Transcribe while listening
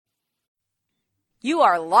You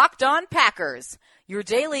are Locked On Packers, your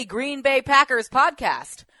daily Green Bay Packers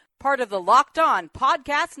podcast, part of the Locked On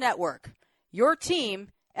Podcast Network, your team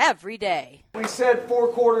every day. We said 4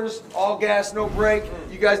 quarters, all gas, no break.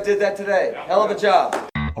 You guys did that today. Hell of a job.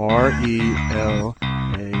 RELAX.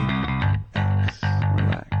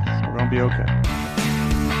 Relax. We're going to be okay.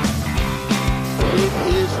 It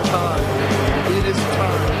is time. It is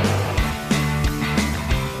time.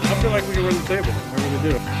 I feel like we can run the table. I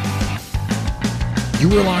really do. You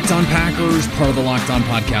are Locked On Packers, part of the Locked On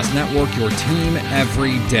Podcast Network, your team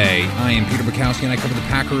every day. I am Peter Bukowski, and I cover the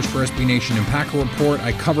Packers for SB Nation and Packer Report.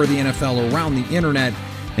 I cover the NFL around the internet,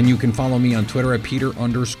 and you can follow me on Twitter at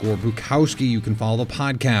Peter_Bukowski. You can follow the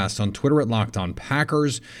podcast on Twitter at Locked On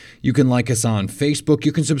Packers. You can like us on Facebook.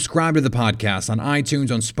 You can subscribe to the podcast on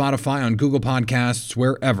iTunes, on Spotify, on Google Podcasts,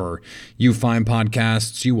 wherever you find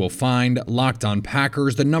podcasts. You will find Locked On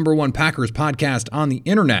Packers, the #1 Packers podcast on the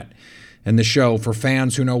internet. And the show for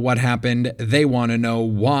fans who know what happened. They want to know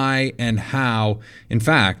why and how. In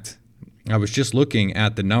fact, I was just looking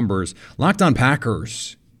at the numbers. Locked On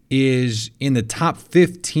Packers is in the top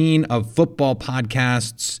 15 of football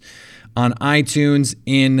podcasts on iTunes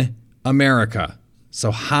in America.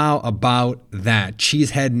 So how about that?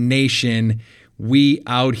 Cheesehead Nation, we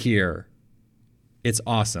out here. It's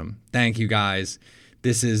awesome. Thank you guys.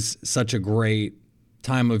 This is such a great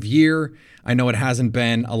time of year. I know it hasn't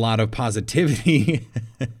been a lot of positivity,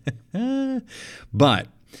 but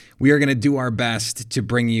we are going to do our best to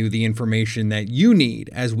bring you the information that you need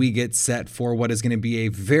as we get set for what is going to be a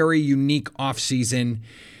very unique offseason,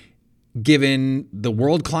 given the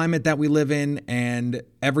world climate that we live in and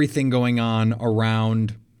everything going on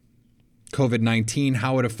around COVID-19,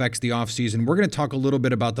 how it affects the offseason. We're going to talk a little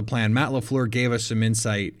bit about the plan. Matt LaFleur gave us some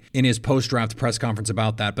insight in his post-draft press conference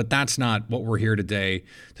about that, but that's not what we're here today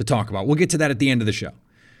to talk about. We'll get to that at the end of the show.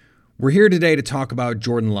 We're here today to talk about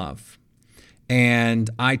Jordan Love. And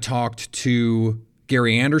I talked to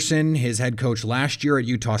Gary Anderson, his head coach last year at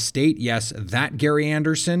Utah State. Yes, that Gary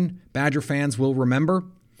Anderson, Badger fans will remember.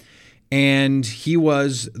 And he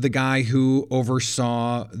was the guy who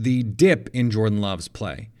oversaw the dip in Jordan Love's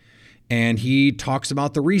play. And he talks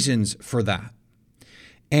about the reasons for that.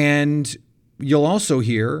 And you'll also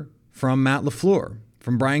hear from Matt LaFleur,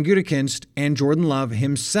 from Brian Gutekunst, and Jordan Love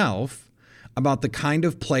himself about the kind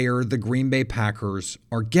of player the Green Bay Packers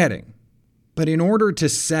are getting. But in order to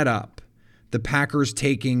set up the Packers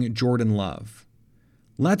taking Jordan Love,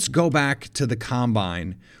 let's go back to the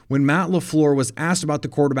combine when Matt LaFleur was asked about the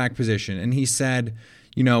quarterback position, and he said,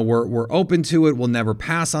 you know, we're open to it. We'll never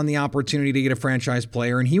pass on the opportunity to get a franchise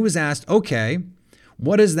player. And he was asked, okay,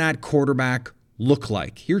 what does that quarterback look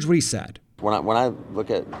like? Here's what he said. When I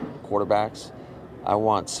look at quarterbacks, I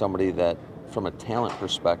want somebody that, from a talent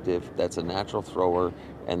perspective, that's a natural thrower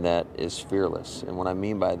and that is fearless. And what I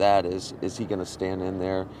mean by that is he going to stand in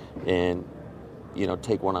there and, you know,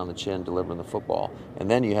 take one on the chin, delivering the football?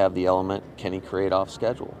 And then you have the element, can he create off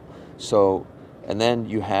schedule? So, and then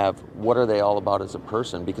you have, what are they all about as a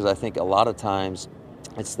person? Because I think a lot of times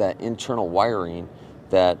it's that internal wiring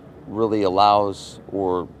that really allows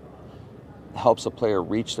or helps a player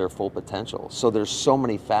reach their full potential. So there's so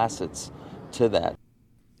many facets to that.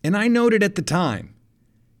 And I noted at the time,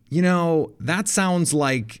 you know, that sounds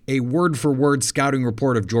like a word-for-word scouting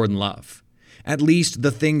report of Jordan Love, at least the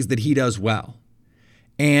things that he does well.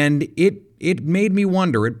 And it made me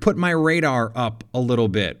wonder, it put my radar up a little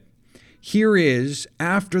bit. Here is,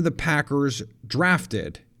 after the Packers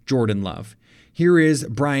drafted Jordan Love, here is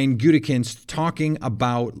Brian Gutekunst talking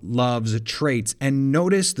about Love's traits, and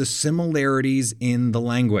notice the similarities in the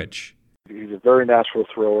language. He's a very natural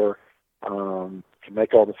thrower, can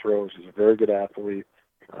make all the throws. He's a very good athlete.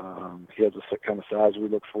 He has the kind of size we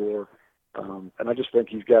look for. And I just think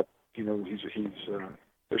he's got, you know, he's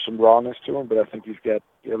there's some rawness to him, but I think he's got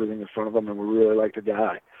everything in front of him, and we really like the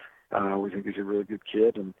guy. We think he's a really good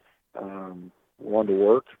kid, and one to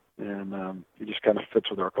work, and he just kind of fits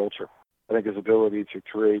with our culture. I think his ability to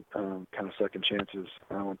create kind of second chances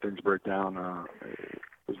when things break down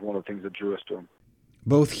was one of the things that drew us to him.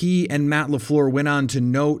 Both he and Matt LaFleur went on to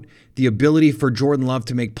note the ability for Jordan Love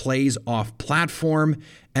to make plays off platform,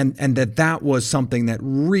 and that was something that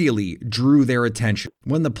really drew their attention.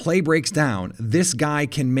 When the play breaks down, this guy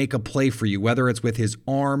can make a play for you, whether it's with his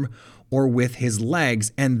arm or with his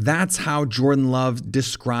legs, and that's how Jordan Love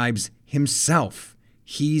describes himself.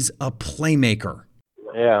 He's a playmaker.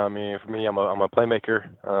 Yeah, I mean, for me, I'm a playmaker.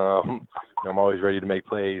 I'm always ready to make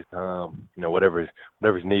plays. Whatever's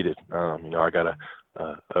needed. I got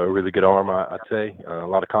a really good arm, I'd say. A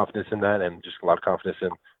lot of confidence in that, and just a lot of confidence in,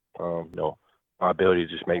 my ability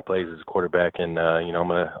to just make plays as a quarterback. And, I'm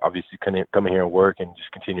going to obviously come in here and work and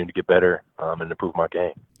just continue to get better and improve my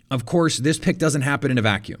game. Of course, this pick doesn't happen in a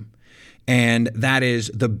vacuum. And that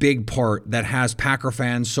is the big part that has Packer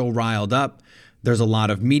fans so riled up. There's a lot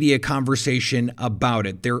of media conversation about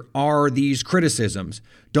it. There are these criticisms.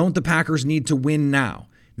 Don't the Packers need to win now?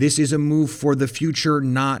 This is a move for the future,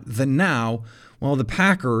 not the now. Well, the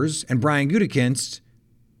Packers and Brian Gutekunst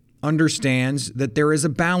understands that there is a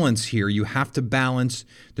balance here. You have to balance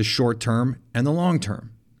the short term and the long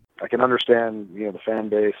term. I can understand, the fan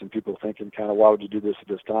base and people thinking kind of, why would you do this at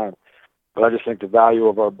this time? But I just think the value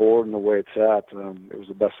of our board and the way it's at, it was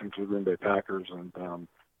the best thing for the Green Bay Packers. And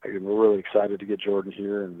we're really excited to get Jordan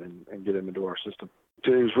here and get him into our system. It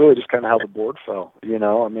was really just kind of how the board fell.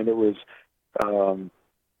 It was,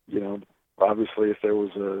 obviously if there was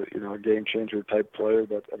a game changer type player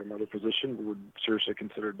that at another position, we would seriously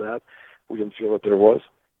consider that. We didn't feel that there was.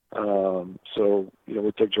 So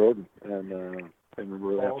we took Jordan and we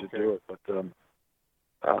really have to do it. But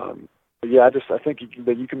yeah, I think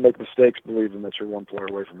you can make mistakes believing that you're one player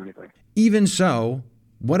away from anything. Even so,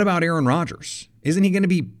 what about Aaron Rodgers? Isn't he going to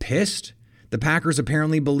be pissed? The Packers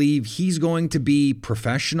apparently believe he's going to be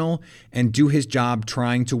professional and do his job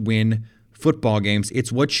trying to win football games.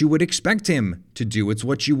 It's what you would expect him to do. It's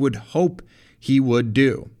what you would hope he would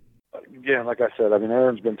do. Yeah, like I said,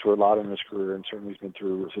 Aaron's been through a lot in his career, and certainly he's been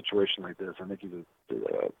through a situation like this. I think he's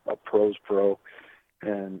a pro's pro,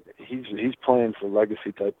 and he's playing for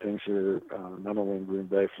legacy type things here, not only in Green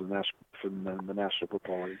Bay for the National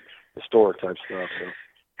Football League, historic type stuff. So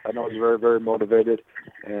I know he's very, very motivated,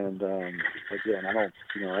 and again, I don't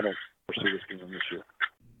pursue this game this year.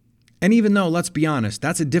 And even though, let's be honest,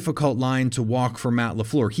 that's a difficult line to walk for Matt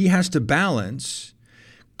LaFleur. He has to balance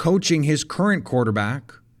coaching his current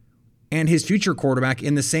quarterback and his future quarterback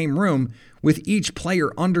in the same room, with each player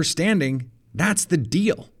understanding that's the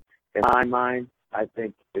deal. In my mind, I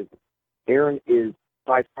think Aaron is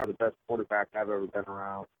by far the best quarterback I've ever been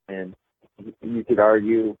around, and you could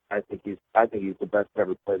argue I think he's the best to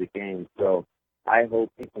ever play the game. So I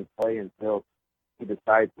hope he can play until he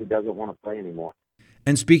decides he doesn't want to play anymore.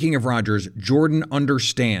 And speaking of Rodgers, Jordan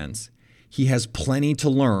understands he has plenty to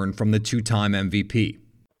learn from the two-time MVP.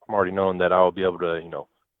 I'm already knowing that I'll be able to,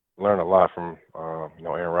 learn a lot from,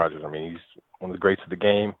 Aaron Rodgers. He's one of the greats of the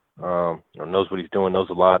game. Knows what he's doing, knows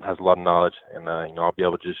a lot, has a lot of knowledge, and I'll be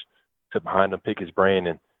able to just sit behind him, pick his brain,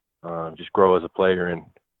 and just grow as a player and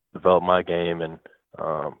develop my game and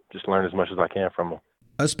just learn as much as I can from him.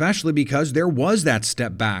 Especially because there was that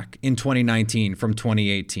step back in 2019 from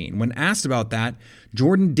 2018. When asked about that,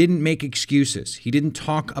 Jordan didn't make excuses. He didn't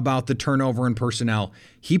talk about the turnover in personnel.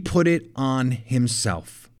 He put it on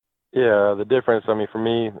himself. Yeah, the difference, for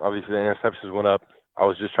me, obviously the interceptions went up. I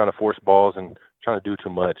was just trying to force balls and trying to do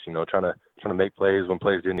too much, trying to make plays when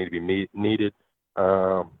plays didn't need to be needed,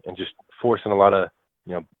 and just forcing a lot of,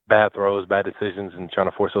 bad throws, bad decisions, and trying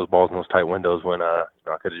to force those balls in those tight windows when I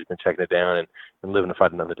could have just been checking it down and living to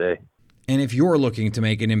fight another day. And if you're looking to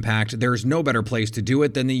make an impact, there's no better place to do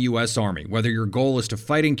it than the U.S. Army. Whether your goal is to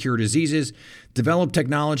fight and cure diseases, develop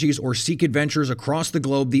technologies, or seek adventures across the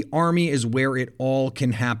globe, the Army is where it all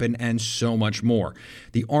can happen and so much more.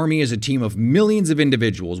 The Army is a team of millions of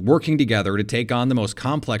individuals working together to take on the most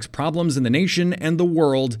complex problems in the nation and the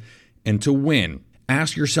world, and to win.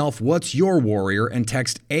 Ask yourself, what's your warrior, and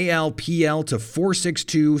text ALPL to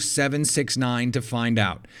 462-769 to find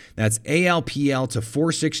out. That's ALPL to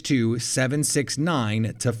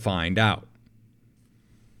 462-769 to find out.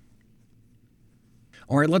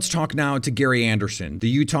 All right, let's talk now to Gary Anderson, the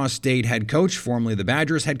Utah State head coach, formerly the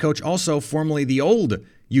Badgers head coach, also formerly the old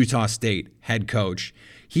Utah State head coach.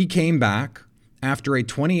 He came back after a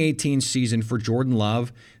 2018 season for Jordan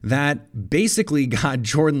Love that basically got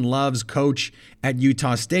Jordan Love's coach at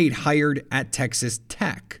Utah State hired at Texas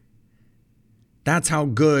Tech. That's how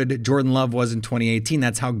good Jordan Love was in 2018.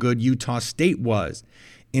 That's how good Utah State was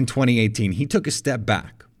in 2018. He took a step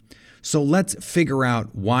back. So let's figure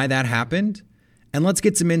out why that happened, and let's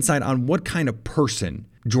get some insight on what kind of person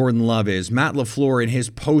Jordan Love is. Matt LaFleur in his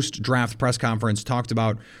post-draft press conference talked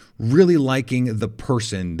about really liking the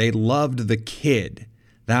person. They loved the kid.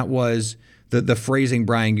 That was the phrasing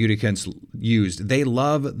Brian Gutekunst used. They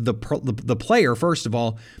love the player, first of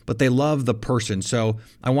all, but they love the person. So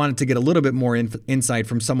I wanted to get a little bit more insight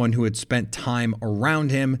from someone who had spent time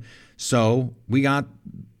around him. So we got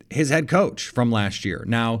his head coach from last year.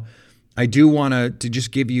 Now, I do want to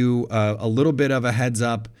just give you a little bit of a heads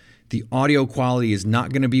up. The audio quality is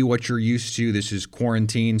not going to be what you're used to. This is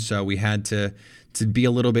quarantine, so we had to be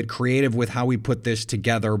a little bit creative with how we put this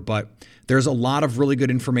together, but there's a lot of really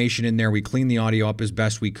good information in there. We cleaned the audio up as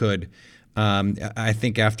best we could. I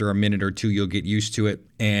think after a minute or two, you'll get used to it.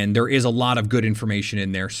 And there is a lot of good information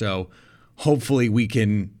in there. So hopefully we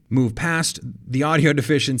can move past the audio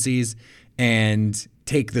deficiencies and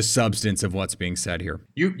take the substance of what's being said here.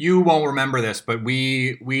 You won't remember this, but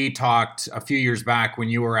we talked a few years back when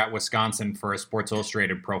you were at Wisconsin for a Sports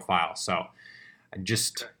Illustrated profile. So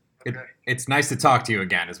it's nice to talk to you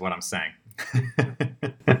again, is what I'm saying.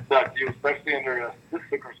 Talk to you, especially under this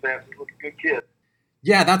circumstances, with a good kid.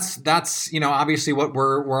 Yeah, that's obviously what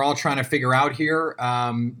we're all trying to figure out here.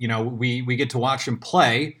 We get to watch him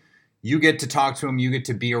play. You get to talk to him. You get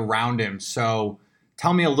to be around him. So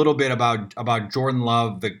tell me a little bit about Jordan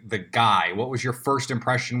Love, the guy. What was your first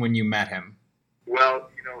impression when you met him? Well,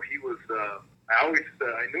 he was. I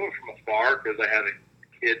knew him from afar because I had a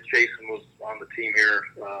kid. Jason was on the team here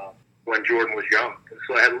when Jordan was young,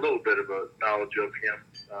 so I had a little bit of a knowledge of him.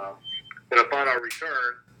 But upon our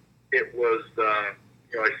return, it was.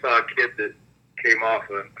 I saw a kid that came off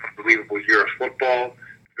an unbelievable year of football,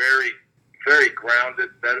 very, very grounded,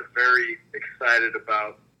 very excited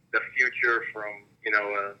about the future from,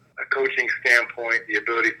 a coaching standpoint, the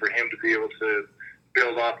ability for him to be able to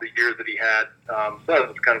build off the years that he had. So that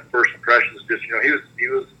was kind of first impressions. Just, he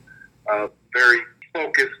was very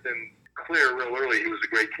focused and clear real early. He was a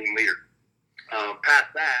great team leader. Past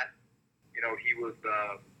that, he was,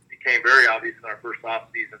 became very obvious in our first off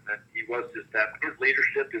season that he was just that. His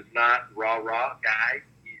leadership is not rah-rah guy.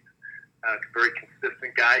 He's a very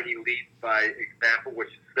consistent guy. He leads by example,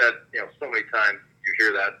 which is said, so many times you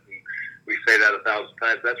hear that, and we say that 1,000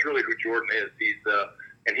 times. That's really who Jordan is.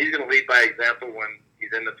 And he's going to lead by example when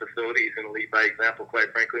he's in the facility. He's going to lead by example,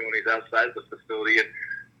 quite frankly, when he's outside of the facility. And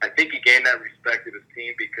I think he gained that respect of his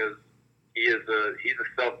team because he's a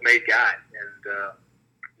self-made guy. And,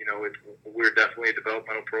 we're definitely a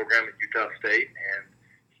developmental program at Utah State, and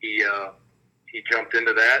he jumped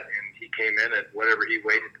into that, and he came in at whatever he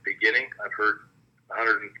weighed at the beginning. I've heard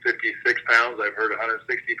 156 pounds. I've heard 160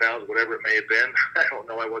 pounds, whatever it may have been. I don't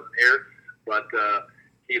know. I wasn't here, but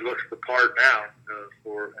he looks the part now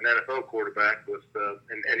for an NFL quarterback.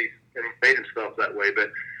 And he's made himself that way. But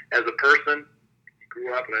as a person, he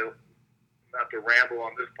grew up, and I don't have to ramble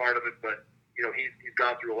on this part of it, but he's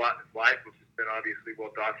gone through a lot in his life, which has been obviously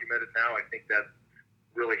well documented now. I think that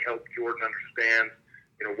really helped Jordan understand,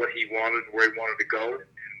 what he wanted and where he wanted to go, and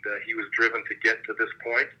he was driven to get to this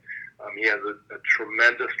point. He has a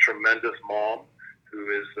tremendous mom who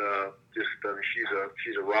is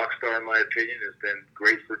she's a rock star in my opinion. Has been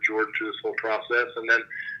great for Jordan through this whole process. And then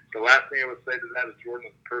the last thing I would say to that is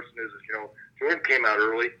Jordan as a person is Jordan came out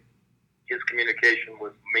early. His communication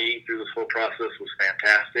with me through this whole process was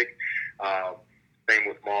fantastic. Same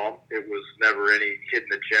with mom. It was never any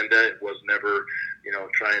hidden agenda. It was never,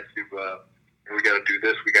 trying to, we got to do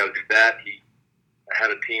this, we got to do that. He had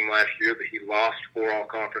a team last year that he lost 4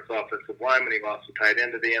 all-conference offensive linemen. He lost a tight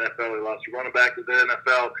end to the NFL. He lost a running back to the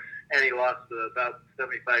NFL. And he lost about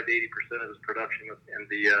 75 to 80% of his production in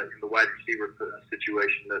the wide receiver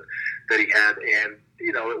situation that he had. And,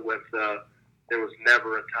 it was, there was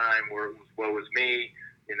never a time where it was, woe is me.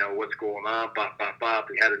 What's going on, bop.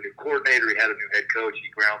 He had a new coordinator, he had a new head coach, he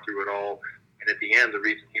ground through it all. And at the end, the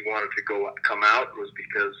reason he wanted to come out was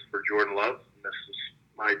because for Jordan Love, and this is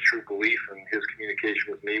my true belief, and his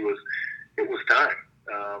communication with me was, it was time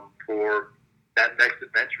for that next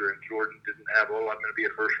adventure. And Jordan didn't have, I'm going to be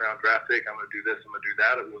a first-round draft pick, I'm going to do this, I'm going to do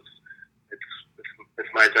that.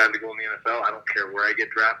 It's my time to go in the NFL. I don't care where I get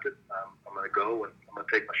drafted. I'm going to go, and I'm going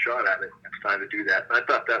to take my shot at it. It's time to do that. And I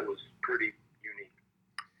thought that was pretty unique.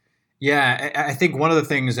 Yeah, I think one of the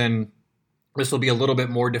things, and this will be a little bit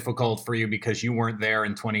more difficult for you because you weren't there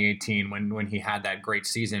in 2018 when he had that great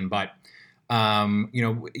season, but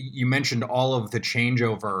you mentioned all of the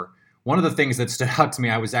changeover. One of the things that stood out to me,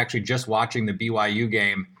 I was actually just watching the BYU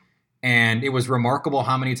game, and it was remarkable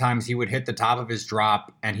how many times he would hit the top of his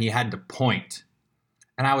drop and he had to point.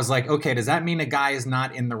 And I was like, okay, does that mean a guy is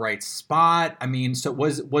not in the right spot? I mean, so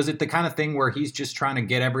was it the kind of thing where he's just trying to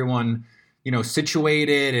get everyone,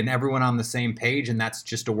 situated and everyone on the same page, and that's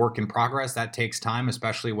just a work in progress? That takes time,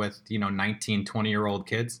 especially with, 19, 20-year-old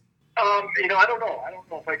kids? I don't know. I don't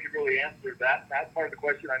know if I could really answer that part of the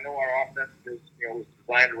question. I know our offense is, was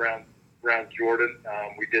designed around Jordan.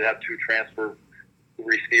 We did have 2 transfer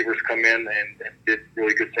receivers come in and did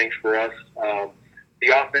really good things for us. The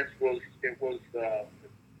offense was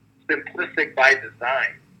simplistic by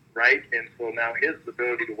design, right? And so now his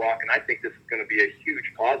ability to walk, and I think this is going to be a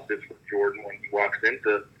huge positive for Jordan when he walks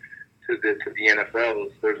into the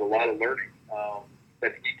NFL. There's a lot of learning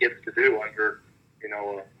that he gets to do under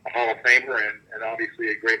a Hall of Famer and obviously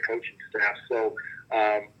a great coaching staff. So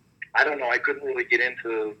I don't know. I couldn't really get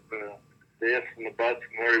into the ifs and the buts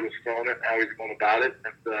and where he was throwing it and how he's going about it.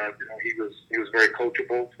 And he was very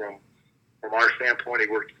coachable from our standpoint. He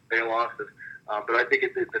worked his tail off. But I think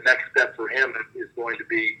the next step for him is going to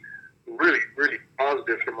be really, really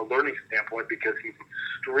positive from a learning standpoint because he's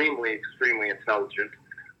extremely, extremely intelligent.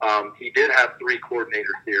 He did have 3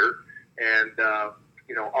 coordinators here, and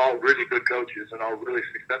all really good coaches and all really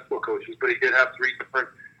successful coaches. But he did have 3 different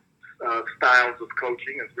styles of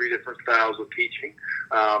coaching and 3 different styles of teaching,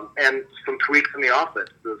 and some tweaks in the offense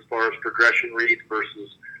as far as progression reads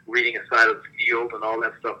versus reading a side of the field and all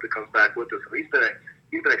that stuff that comes back with us. So he's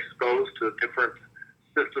been exposed to different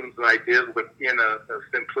systems and ideas within a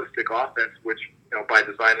simplistic offense, which by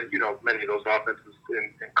design, many of those offenses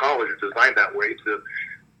in college are designed that way to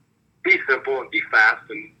be simple and be fast,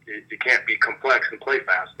 and you can't be complex and play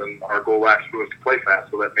fast. And our goal last year was to play fast,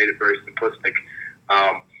 so that made it very simplistic.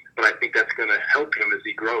 But I think that's going to help him as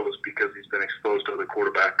he grows because he's been exposed to other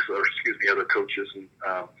other coaches and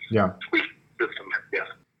tweak system. Yes.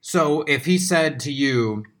 So if he said to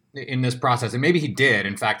you in this process, and maybe he did,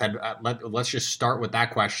 in fact, let's just start with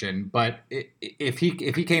that question. But if he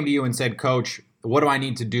came to you and said, Coach, what do I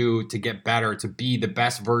need to do to get better, to be the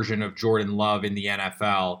best version of Jordan Love in the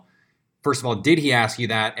NFL? First of all, did he ask you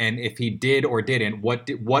that? And if he did or didn't, what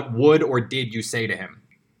would or did you say to him?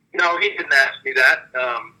 No, he didn't ask me that.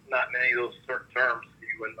 Not in any of those certain terms.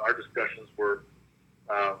 When our discussions were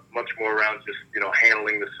much more around just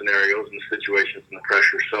handling the scenarios and the situations and the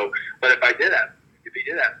pressure. So, but if he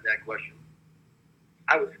did ask me that question,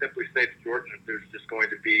 I would simply say to Jordan, if there's just going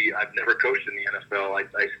to be, I've never coached in the NFL.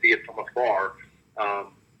 I see it from afar.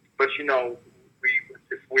 But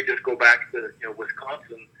if we just go back to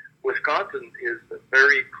Wisconsin. Wisconsin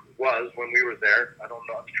was when we were there. I don't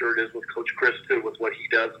know. I'm sure it is with Coach Chris too, with what he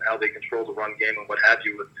does and how they control the run game and what have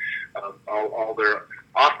you with all their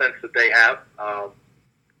offense that they have.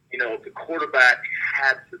 The quarterback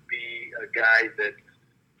had to be a guy that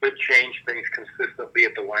could change things consistently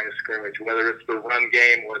at the line of scrimmage, whether it's the run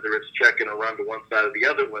game, whether it's checking a run to one side or the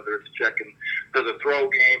other, whether it's checking to the throw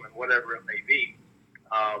game and whatever it may be.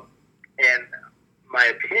 And my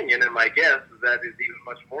opinion and my guess is that is even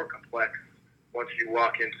much more complex once you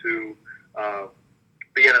walk into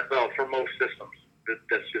the NFL for most systems.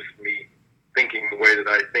 That's just me thinking the way that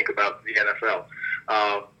I think about the NFL.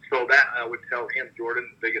 So that I would tell him,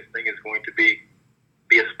 Jordan, the biggest thing is going to be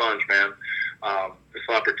a sponge, man. This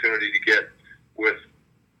opportunity to get with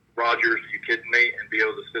Rodgers, are you kidding me, and be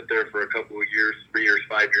able to sit there for a couple of years, 3 years,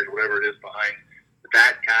 5 years, whatever it is behind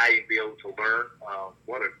that guy and be able to learn.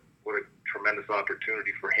 What a tremendous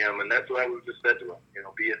opportunity for him, and that's what I would have just said to him.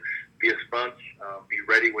 Be a sponge, be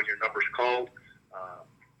ready when your number's called.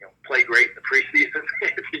 Play great in the preseason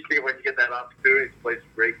when you get that opportunity to play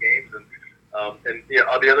some great games, and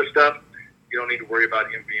all the other stuff. You don't need to worry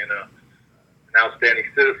about him being an outstanding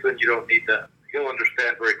citizen. You don't need to. He'll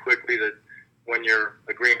understand very quickly that when you're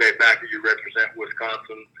a Green Bay Packer, you represent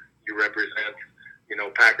Wisconsin, you represent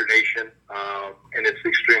Packer Nation, and it's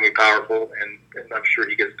extremely powerful, and I'm sure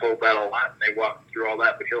he gets told that a lot, and they walk through all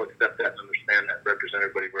that, but he'll accept that and understand that and represent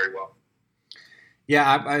everybody very well.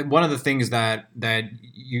 Yeah, one of the things that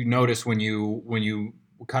you notice when you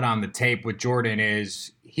cut on the tape with Jordan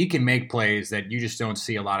is he can make plays that you just don't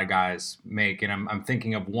see a lot of guys make, and I'm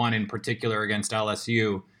thinking of one in particular against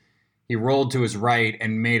LSU. He rolled to his right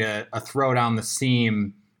and made a throw down the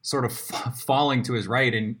seam, sort of falling to his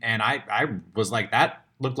right, and I was like, that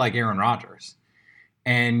looked like Aaron Rodgers,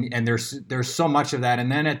 and there's so much of that,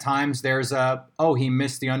 and then at times there's he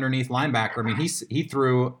missed the underneath linebacker. I mean, he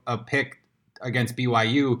threw a pick against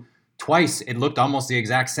BYU twice. It looked almost the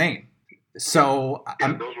exact same. So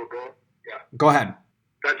those were both. Yeah. Go ahead.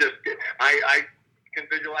 I can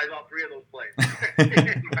visualize all 3 of those plays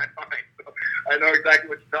in my mind. So I know exactly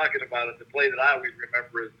what you're talking about. And the play that I always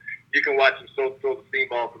remember is you can watch him throw the seam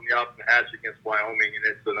ball from the opposite hatch against Wyoming, and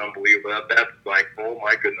it's an unbelievable. That's like, oh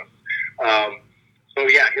my goodness. So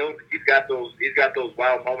yeah, he's got those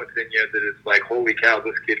wild moments in you that it's like, holy cow,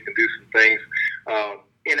 this kid can do some things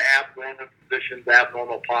in abnormal positions,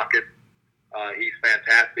 abnormal pockets. He's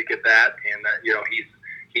fantastic at that, and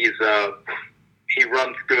he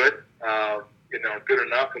runs good. Good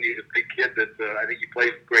enough, and he's a big kid that I think he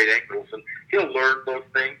plays with great ankles, and he'll learn those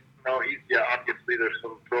things. Obviously there's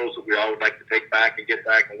some throws that we all would like to take back and get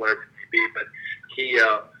back and whatever it may be, but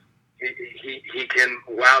he can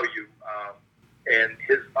wow you. And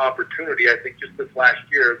his opportunity, I think, just this last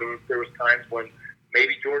year, there was times when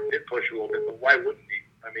maybe Jordan did push a little bit, but why wouldn't he?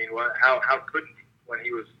 I mean, how couldn't he when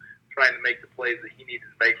he was trying to make the plays that he needed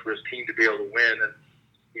to make for his team to be able to win? And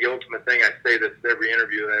the ultimate thing I say this every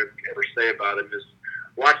interview that I ever say about him is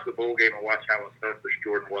watch the bowl game and watch how unselfish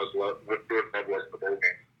Jordan Love was in the bowl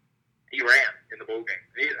game. He ran in the bowl game.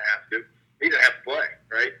 He didn't have to. He didn't have to play,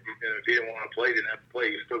 right? If he didn't want to play, he didn't have to play.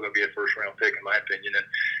 He was still going to be a first-round pick, in my opinion. And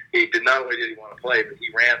he did not only did he want to play, but he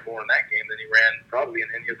ran more in that game than he ran probably in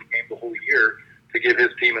any other game the whole year to give his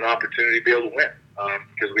team an opportunity to be able to win,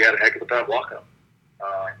 because we had a heck of a time blocking him.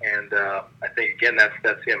 I think, again, that's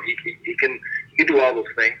him. He can do all those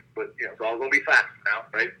things, but it's all going to be faster now,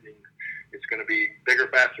 right? It's going to be bigger,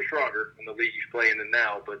 faster, stronger in the league he's playing in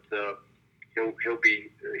now. But he'll be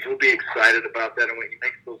excited about that. And when he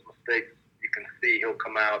makes those mistakes, you can see he'll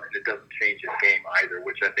come out and it doesn't change his game either,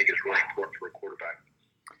 which I think is really important for a quarterback.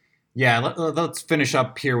 Yeah, let's finish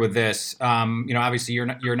up here with this. Obviously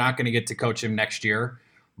you're not going to get to coach him next year,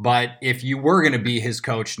 but if you were going to be his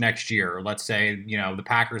coach next year, let's say the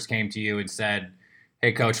Packers came to you and said,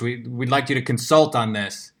 "Hey, coach, we'd like you to consult on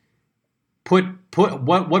this. Put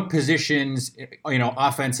what positions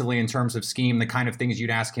offensively in terms of scheme, the kind of things you'd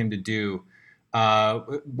ask him to do."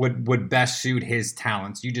 Would best suit his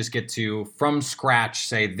talents. You just get to, from scratch,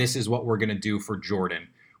 say, this is what we're going to do for Jordan.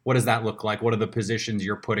 What does that look like? What are the positions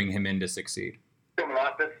you're putting him in to succeed? From an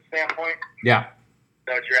offensive standpoint? Yeah. Is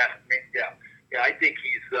that what you're asking me? Yeah. I think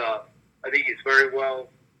he's very well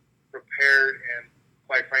prepared and,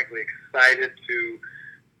 quite frankly, excited to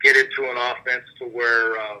get into an offense to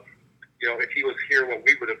where, if he was here, what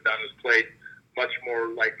we would have done is played much more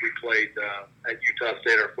like we played at Utah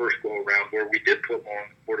State our first go-around, where we did put more on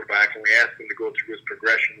the quarterback, and we asked him to go through his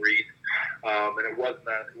progression read. And it wasn't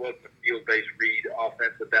a field-based read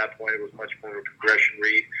offense at that point. It was much more of a progression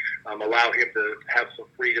read. Allow him to have some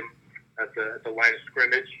freedom at the line of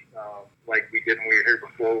scrimmage, like we did when we were here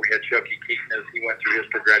before. We had Chucky Keaton as he went through his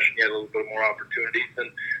progression. He had a little bit more opportunities and,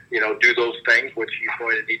 do those things, which he's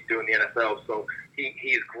going to need to do in the NFL. So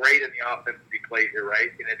he's great in the offense that he played here, right?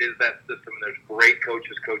 And it is that system, and there's great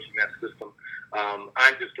coaches coaching that system.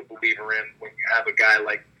 I'm just a believer in when you have a guy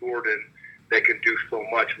like Jordan that can do so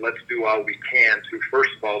much, let's do all we can to, first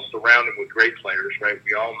of all, surround him with great players, right?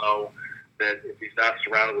 We all know that if he's not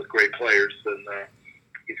surrounded with great players, then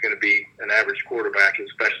he's going to be an average quarterback,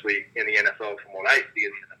 especially in the NFL from what I see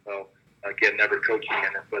in the NFL. Again, never coaching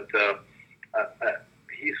in it, but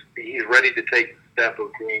he's ready to take the step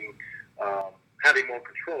of being having more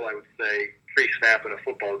control, I would say, pre-snap in a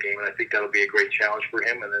football game, and I think that'll be a great challenge for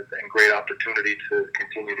him and great opportunity to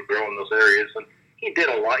continue to grow in those areas. And he did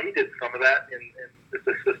a lot. He did some of that in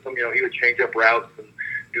the system. He would change up routes and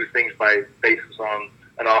do things by basis on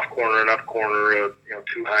an off corner, an up corner,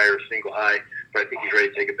 too high or single high. But I think he's ready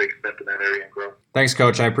to take a big step in that area and grow. Thanks,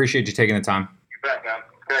 Coach. I appreciate you taking the time. You bet, man.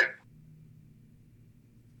 Great.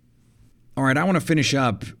 All right, I want to finish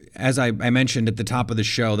up. As I mentioned at the top of the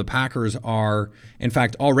show, the Packers are, in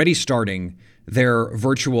fact, already starting their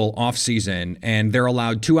virtual offseason, and they're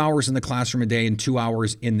allowed 2 hours in the classroom a day and 2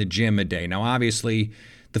 hours in the gym a day. Now, obviously,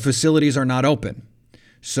 the facilities are not open,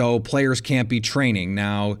 so players can't be training.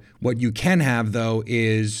 Now, what you can have, though,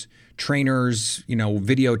 is trainers,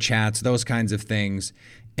 video chats, those kinds of things.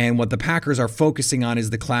 And what the Packers are focusing on is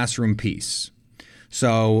the classroom piece.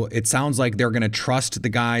 So it sounds like they're going to trust the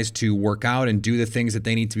guys to work out and do the things that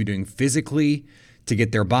they need to be doing physically to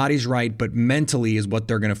get their bodies right, but mentally is what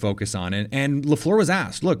they're going to focus on. And LaFleur was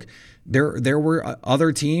asked, look, there were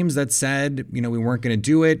other teams that said, we weren't going to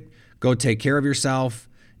do it. Go take care of yourself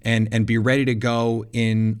and be ready to go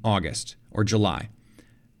in August or July.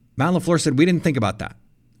 Matt LaFleur said, we didn't think about that.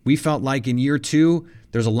 We felt like in year 2,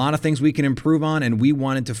 there's a lot of things we can improve on, and we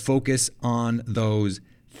wanted to focus on those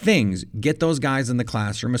things. Get those guys in the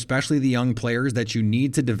classroom, especially the young players that you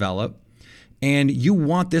need to develop. And you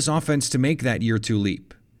want this offense to make that year 2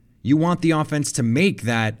 leap. You want the offense to make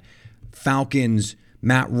that Falcons,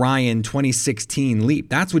 Matt Ryan 2016 leap.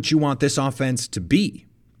 That's what you want this offense to be,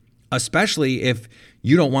 especially if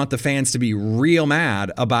you don't want the fans to be real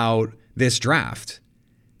mad about this draft.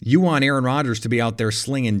 You want Aaron Rodgers to be out there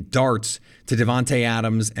slinging darts to Devontae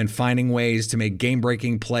Adams and finding ways to make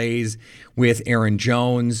game-breaking plays with Aaron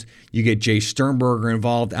Jones. You get Jay Sternberger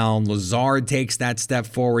involved. Allen Lazard takes that step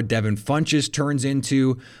forward. Devin Funchess turns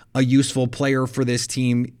into a useful player for this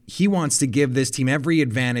team. He wants to give this team every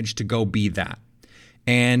advantage to go be that.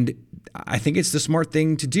 And I think it's the smart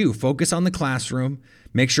thing to do. Focus on the classroom.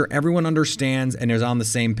 Make sure everyone understands and is on the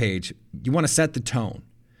same page. You want to set the tone.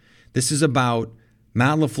 This is about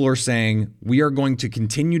Matt LaFleur saying, we are going to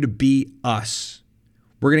continue to be us.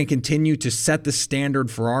 We're going to continue to set the standard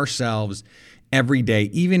for ourselves every day,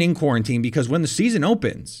 even in quarantine, because when the season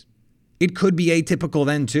opens, it could be atypical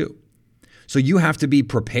then too. So you have to be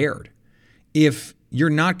prepared. If you're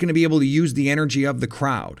not going to be able to use the energy of the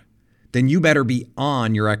crowd then you better be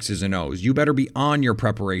on your X's and O's. You better be on your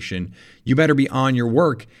preparation. You better be on your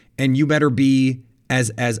work, and you better be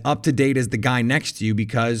as up to date as the guy next to you,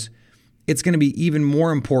 because it's going to be even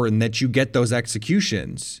more important that you get those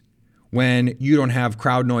executions when you don't have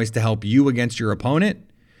crowd noise to help you against your opponent,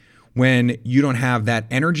 when you don't have that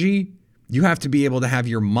energy. You have to be able to have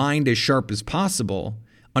your mind as sharp as possible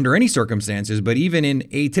under any circumstances, but even in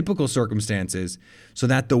atypical circumstances, so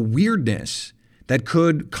that the weirdness that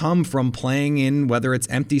could come from playing in, whether it's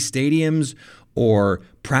empty stadiums or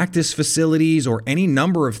practice facilities or any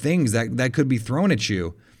number of things that could be thrown at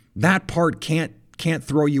you, that part can't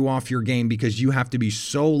throw you off your game, because you have to be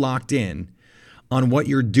so locked in on what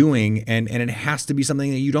you're doing, and it has to be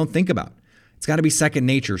something that you don't think about. It's got to be second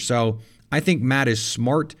nature. So I think Matt is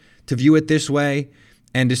smart to view it this way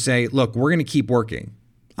and to say, look, we're going to keep working.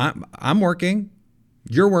 I'm working.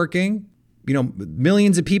 You're working.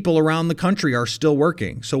 Millions of people around the country are still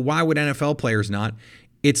working. So why would NFL players not?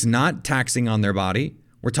 It's not taxing on their body.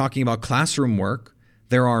 We're talking about classroom work.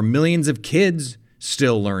 There are millions of kids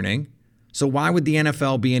still learning. So why would the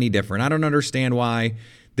NFL be any different? I don't understand why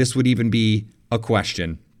this would even be a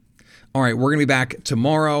question. All right, we're going to be back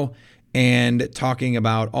tomorrow and talking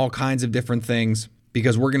about all kinds of different things,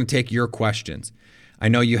 because we're going to take your questions. I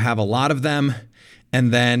know you have a lot of them.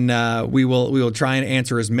 And then we will try and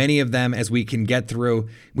answer as many of them as we can get through.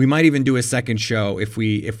 We might even do a second show if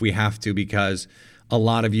we have to, because a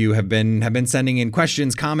lot of you have been sending in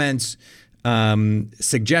questions, comments,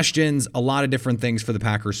 suggestions, a lot of different things for the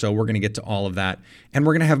Packers. So we're going to get to all of that, and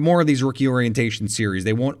we're going to have more of these rookie orientation series.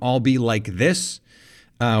 They won't all be like this.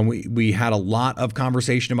 We had a lot of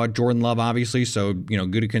conversation about Jordan Love, obviously. So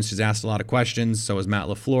Gutekunst has asked a lot of questions. So has Matt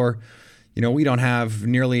LaFleur. We don't have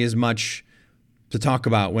nearly as much to talk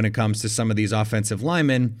about when it comes to some of these offensive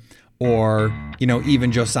linemen, or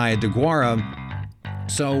even Josiah DeGuara.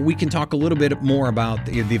 So we can talk a little bit more about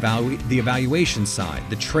the evaluation side,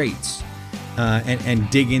 the traits, and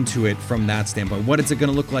dig into it from that standpoint. What is it going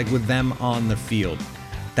to look like with them on the field?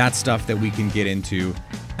 That's stuff that we can get into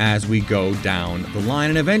as we go down the line.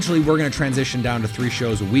 And eventually we're going to transition down to 3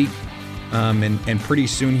 shows a week. And pretty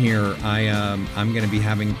soon here, I'm going to be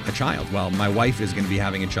having a child. Well, my wife is going to be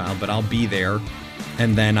having a child, but I'll be there,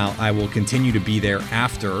 and then I will continue to be there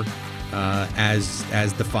after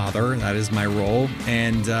as the father. That is my role,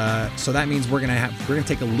 and so that means we're gonna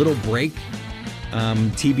take a little break.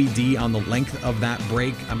 TBD on the length of that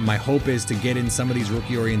break. My hope is to get in some of these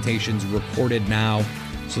rookie orientations recorded now,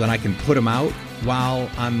 so that I can put them out while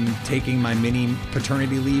I'm taking my mini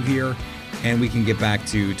paternity leave here. And we can get back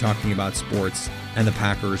to talking about sports and the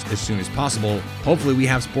Packers as soon as possible. Hopefully we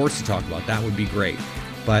have sports to talk about. That would be great.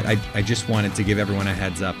 But I just wanted to give everyone a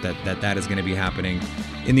heads up that is going to be happening.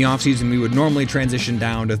 In the offseason, we would normally transition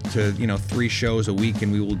down to 3 shows a week,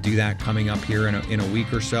 and we will do that coming up here in a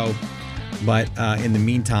week or so. But in the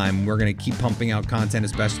meantime, we're going to keep pumping out content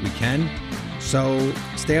as best we can. So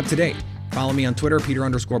stay up to date. Follow me on Twitter,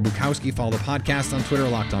 Peter_Bukowski. Follow the podcast on Twitter,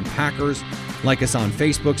 Locked On Packers. Like us on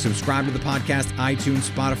Facebook. Subscribe to the podcast, iTunes,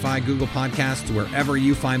 Spotify, Google Podcasts. Wherever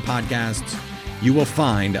you find podcasts, you will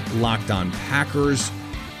find Locked On Packers.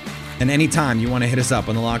 And anytime you want to hit us up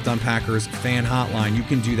on the Locked On Packers fan hotline, you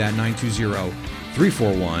can do that,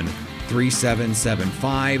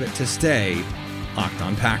 920-341-3775, to stay Locked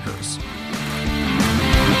On Packers.